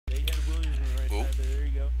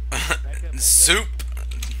Soup,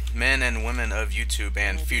 men and women of YouTube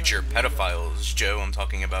and future pedophiles. Joe, I'm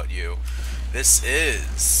talking about you. This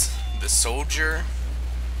is the Soldier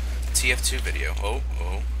TF2 video. Oh,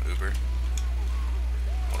 Uber.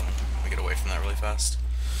 Hold on, let me get away from that really fast.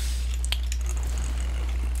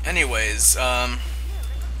 Anyways, on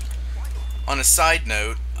a side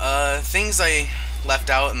note, things I left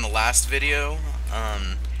out in the last video,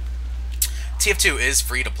 TF2 is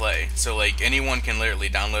free to play, so like anyone can literally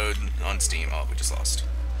download on Steam. Oh, we just lost.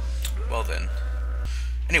 Well then.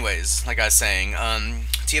 Anyways, like I was saying,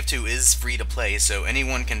 TF2 is free to play, so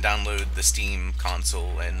anyone can download the Steam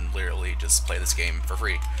console and literally just play this game for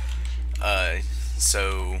free.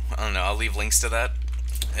 So, I don't know, I'll leave links to that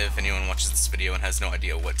if anyone watches this video and has no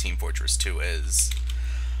idea what Team Fortress 2 is.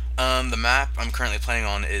 The map I'm currently playing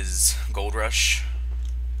on is Gold Rush.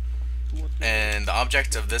 And the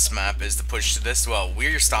object of this map is to push this, well,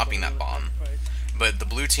 we're stopping that bomb, but the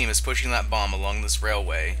blue team is pushing that bomb along this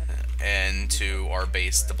railway and to our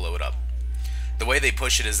base to blow it up. The way they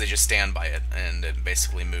push it is they just stand by it, and it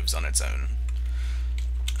basically moves on its own.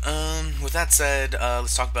 With that said,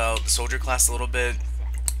 let's talk about the soldier class a little bit.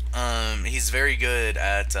 He's very good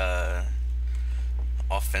at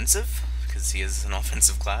offensive, because he is an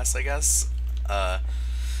offensive class, I guess.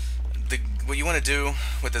 What you want to do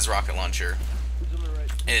with this rocket launcher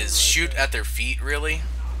is shoot at their feet, really,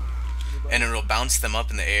 and it'll bounce them up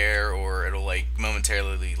in the air, or it'll like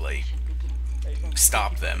momentarily like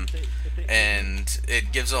stop them, and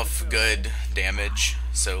it gives off good damage,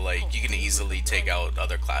 so like you can easily take out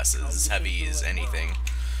other classes, heavies, anything.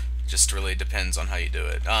 Just really depends on how you do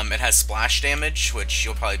it. It has splash damage, which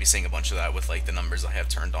you'll probably be seeing a bunch of that with like the numbers I have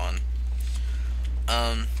turned on.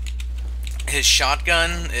 His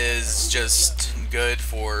shotgun is just good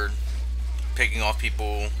for picking off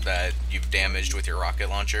people that you've damaged with your rocket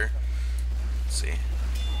launcher. Let's see.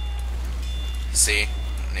 See?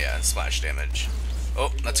 Yeah, splash damage.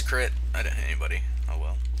 Oh, that's a crit. I didn't hit anybody. Oh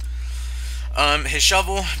well. His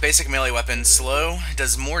shovel, basic melee weapon, slow,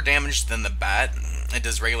 does more damage than the bat. It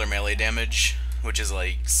does regular melee damage, which is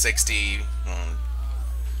like 60.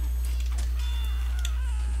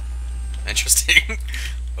 Interesting.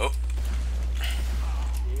 Oh.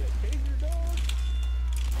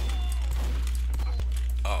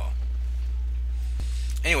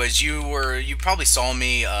 Anyways, you probably saw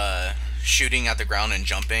me shooting at the ground and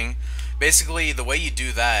jumping. Basically, the way you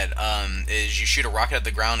do that is you shoot a rocket at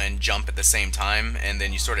the ground and jump at the same time, and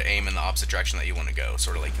then you sort of aim in the opposite direction that you want to go,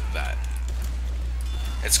 sort of like that.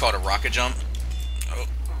 It's called a rocket jump. Oh.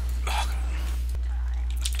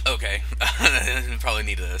 Okay. Probably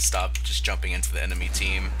need to stop just jumping into the enemy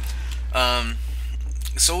team.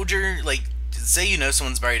 Soldier, like, say you know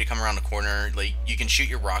someone's ready to come around the corner, like, you can shoot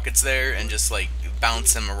your rockets there and just, like,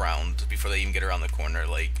 bounce him around before they even get around the corner.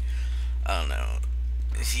 Like, I don't know.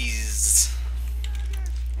 He's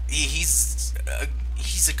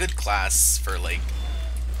a good class for, like,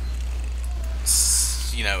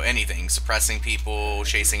 you know, anything. Suppressing people,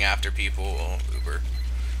 chasing after people. Oh, Uber.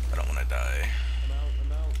 I don't want to die.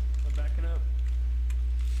 I'm backing up.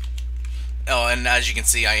 Oh, and as you can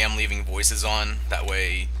see, I am leaving voices on. That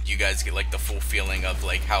way, you guys get, like, the full feeling of,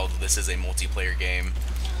 like, how this is a multiplayer game.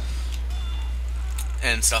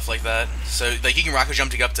 And stuff like that. So, like, you can rocket jump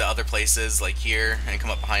to get up to other places, like here, and come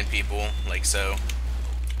up behind people, like so.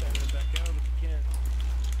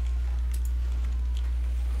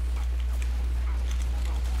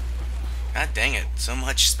 God dang it, so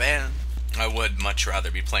much spam. I would much rather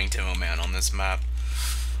be playing Demo Man on this map.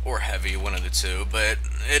 Or Heavy, one of the two. But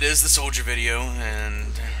it is the Soldier video,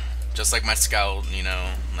 and just like my Scout, you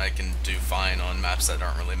know, I can do fine on maps that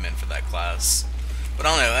aren't really meant for that class. But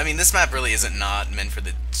I don't know, I mean, this map really isn't not meant for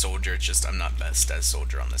the Soldier, it's just I'm not best as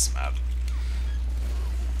Soldier on this map.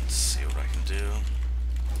 Let's see what I can do.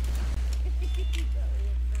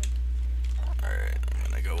 Alright, I'm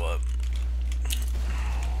gonna go up.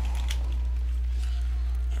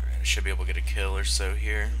 Alright, I should be able to get a kill or so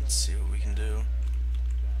here. Let's see what we can do.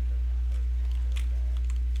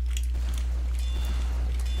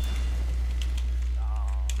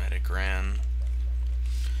 Medic ran.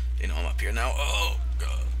 You know I'm up here now. Oh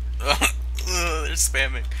god. They're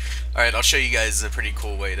spamming. Alright, I'll show you guys a pretty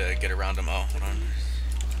cool way to get around them. Oh, hold on.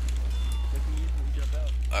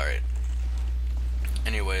 Alright.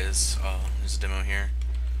 Anyways, there's a demo here.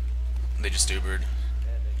 They just Ubered.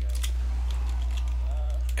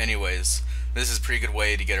 Anyways, this is a pretty good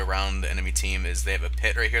way to get around the enemy team, is they have a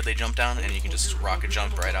pit right here they jump down, and you can just rocket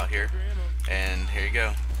jump right out here. And here you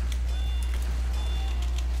go.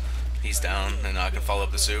 He's down, and I can follow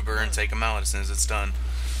up this Uber and take him out as soon as it's done.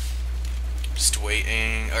 Just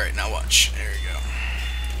waiting. Alright, now watch. There you go.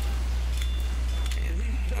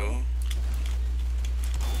 Who?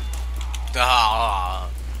 Ah.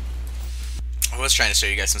 I was trying to show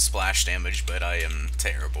you guys some splash damage, but I am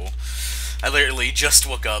terrible. I literally just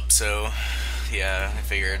woke up, so yeah, I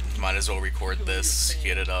figured might as well record this,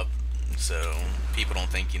 get it up, so people don't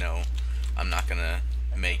think, you know, I'm not gonna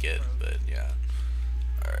make it, but yeah.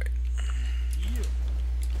 Alright.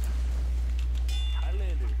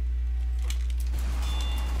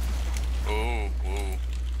 Ooh, ooh.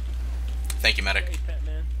 Thank you, medic.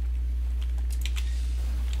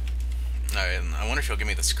 Alright, I wonder if he'll give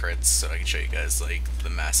me this crits so I can show you guys, like, the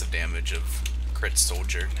massive damage of crit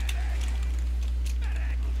soldier.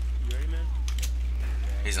 You ready, man?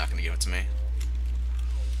 He's not gonna give it to me.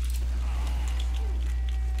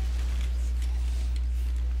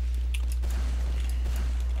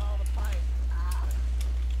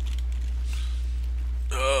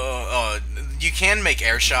 You can make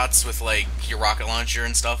air shots with, like, your rocket launcher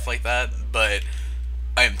and stuff like that, but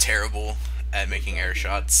I am terrible at making air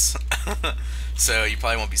shots. So you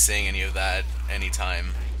probably won't be seeing any of that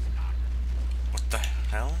anytime. What the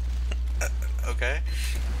hell? Okay.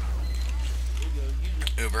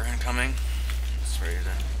 Uber incoming. Just ready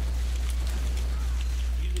to...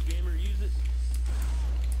 Use it, gamer, use it.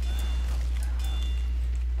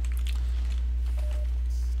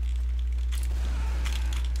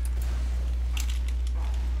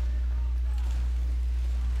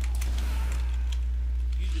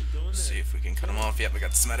 Let's see if we can cut him off. Yep, we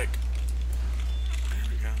got this medic. There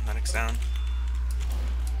we go. Medic's down.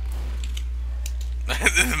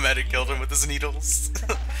 The medic killed him with his needles. We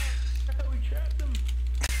trapped him.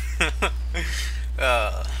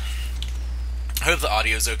 I hope the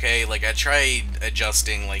audio's okay. Like, I tried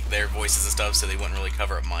adjusting, like, their voices and stuff so they wouldn't really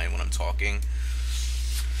cover up mine when I'm talking.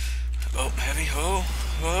 Oh, heavy. Oh,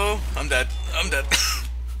 oh, I'm dead. I'm dead.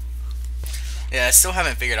 Yeah, I still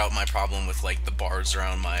haven't figured out my problem with, like, the bars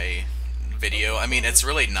around my video. I mean, it's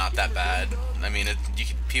really not that bad. I mean,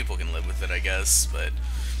 people can live with it, I guess, but,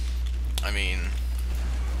 I mean...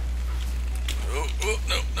 Oh, oh,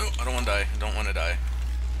 no, no, I don't want to die. I don't want to die.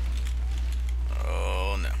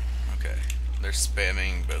 Oh, no. Okay. They're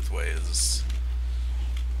spamming both ways.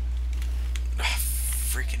 Ah,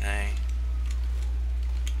 freaking A.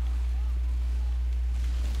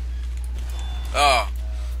 Oh.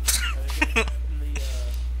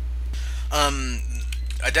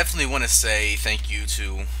 I definitely want to say thank you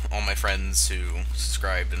to all my friends who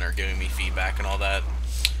subscribed and are giving me feedback and all that.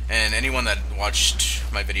 And anyone that watched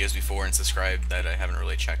my videos before and subscribed that I haven't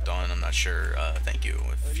really checked on, I'm not sure, thank you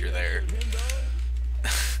if you're there.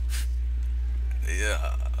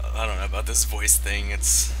 Yeah, I don't know about this voice thing,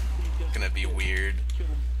 it's gonna be weird.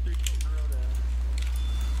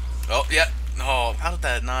 Oh, yeah, oh, how did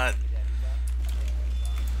that not...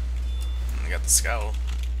 I got the scowl.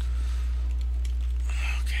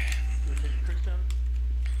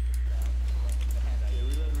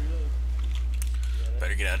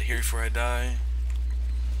 Better get out of here before I die.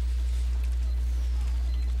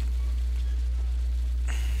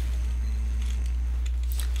 I'm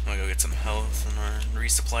gonna go get some health in our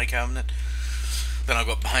resupply cabinet. Then I'll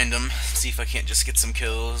go up behind him, see if I can't just get some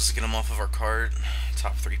kills, get him off of our cart.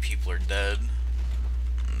 Top 3 people are dead.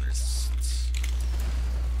 And there's...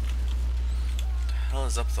 What the hell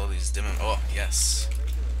is up with all these dim... Oh, yes.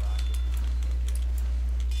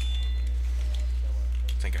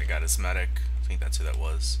 I think I got his medic. I think that's who that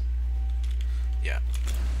was. Yeah.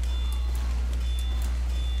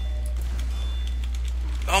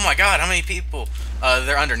 Oh my god, how many people?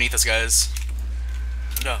 They're underneath us, guys.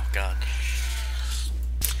 Oh god.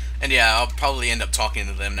 And yeah, I'll probably end up talking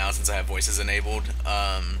to them now since I have voices enabled.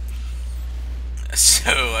 So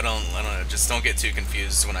I don't know, just don't get too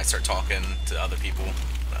confused when I start talking to other people.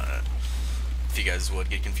 If you guys would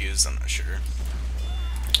get confused, I'm not sure.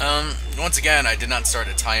 Once again, I did not start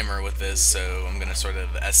a timer with this, so I'm gonna sort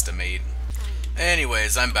of estimate.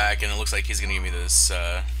 Anyways, I'm back, and it looks like he's gonna give me this,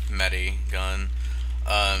 Medi gun.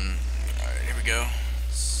 Alright, here we go.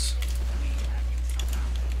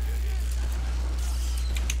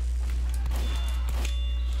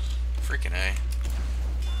 Freaking A.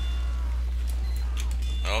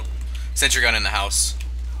 Oh, sentry gun in the house.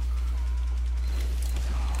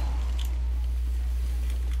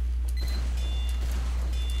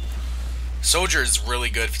 Soldier is really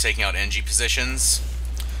good for taking out NG positions,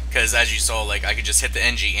 because as you saw, like, I could just hit the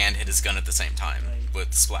NG and hit his gun at the same time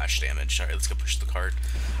with splash damage. Alright, let's go push the cart.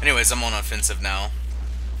 Anyways, I'm on offensive now,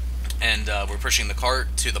 and we're pushing the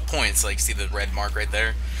cart to the points, like, see the red mark right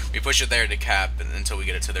there? We push it there to cap until we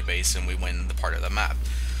get it to their base and we win the part of the map.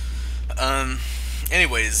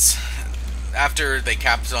 Anyways, after they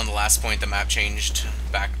capped on the last point, the map changed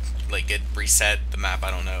back like it reset the map,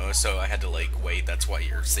 I don't know, so I had to like wait. That's why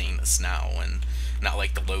you're seeing this now and not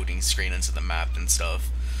like the loading screen into the map and stuff.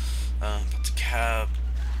 About to cap.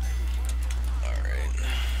 Alright.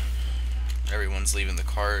 Everyone's leaving the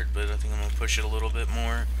cart, but I think I'm gonna push it a little bit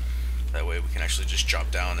more. That way we can actually just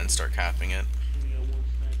drop down and start capping it.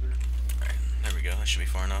 Alright, there we go. That should be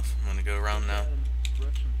far enough. I'm gonna go around now.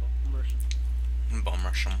 Bomb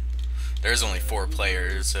rush them. There's only 4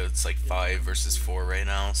 players, so it's like 5 versus 4 right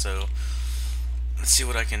now, so let's see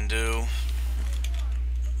what I can do.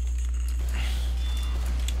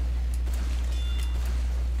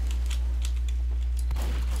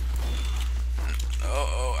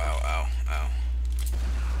 Oh, ow, ow, ow.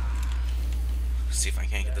 See if I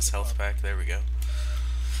can't get this health pack. There we go.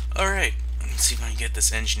 Alright, let's see if I can get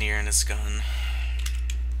this engineer and his gun.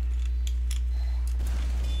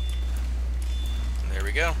 There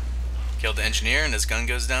we go. Killed the engineer and his gun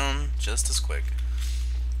goes down just as quick.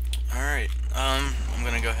 Alright, I'm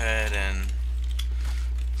gonna go ahead and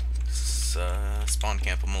spawn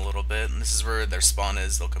camp them a little bit. And this is where their spawn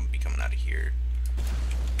is. They'll be coming out of here.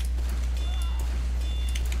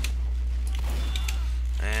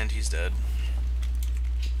 And he's dead.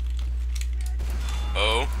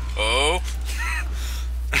 Oh, oh!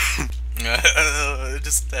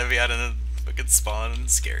 Just heavy out in a fucking spawn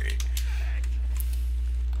and scary.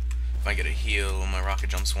 If I get a heal, my rocket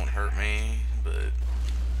jumps won't hurt me, but it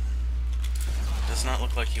does not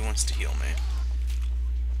look like he wants to heal me.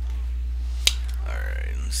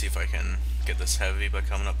 Alright, let's see if I can get this heavy by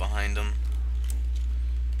coming up behind him.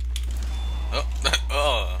 Oh,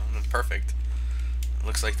 oh, perfect.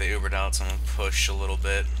 Looks like they Ubered out, so I'm gonna push a little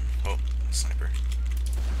bit. Oh, sniper.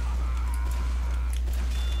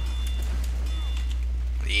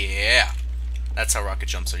 Yeah! That's how rocket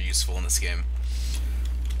jumps are useful in this game.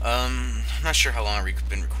 I'm not sure how long I've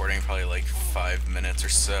been recording, probably like 5 minutes or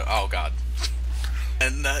so. Oh god.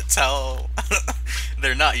 And that's how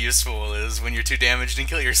they're not useful, is when you're too damaged and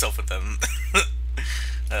kill yourself with them.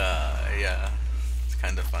 Yeah. It's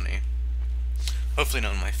kind of funny. Hopefully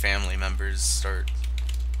none of my family members start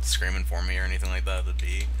screaming for me or anything like that. That'd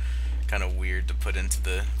be kind of weird to put into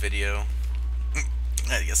the video.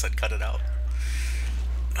 I guess I'd cut it out.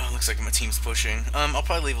 Oh, looks like my team's pushing. I'll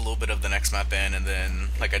probably leave a little bit of the next map in, and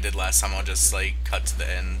then, like I did last time, I'll just, like, cut to the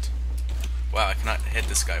end. Wow, I cannot hit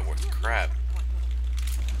this guy worth crap.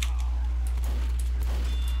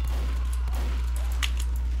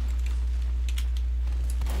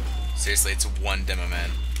 Seriously, it's one demo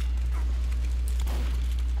man.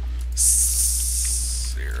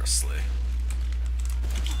 Seriously.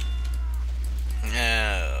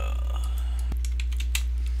 Yeah.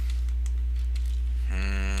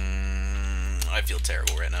 I feel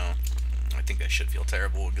terrible right now. I think I should feel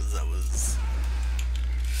terrible because that was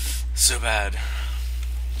so bad.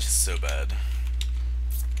 Just so bad.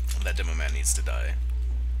 That demo man needs to die.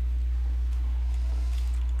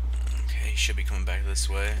 Okay, he should be coming back this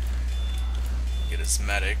way. Get his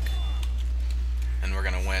medic. And we're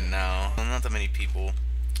gonna win now. Well, not that many people.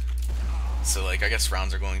 So, like, I guess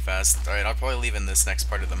rounds are going fast. Alright, I'll probably leave in this next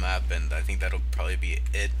part of the map, and I think that'll probably be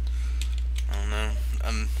it. I don't know.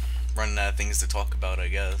 I'm running out of things to talk about, I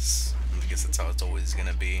guess. I guess that's how it's always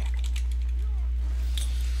gonna be.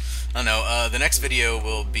 I don't know, the next video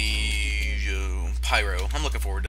will be Pyro. I'm looking forward to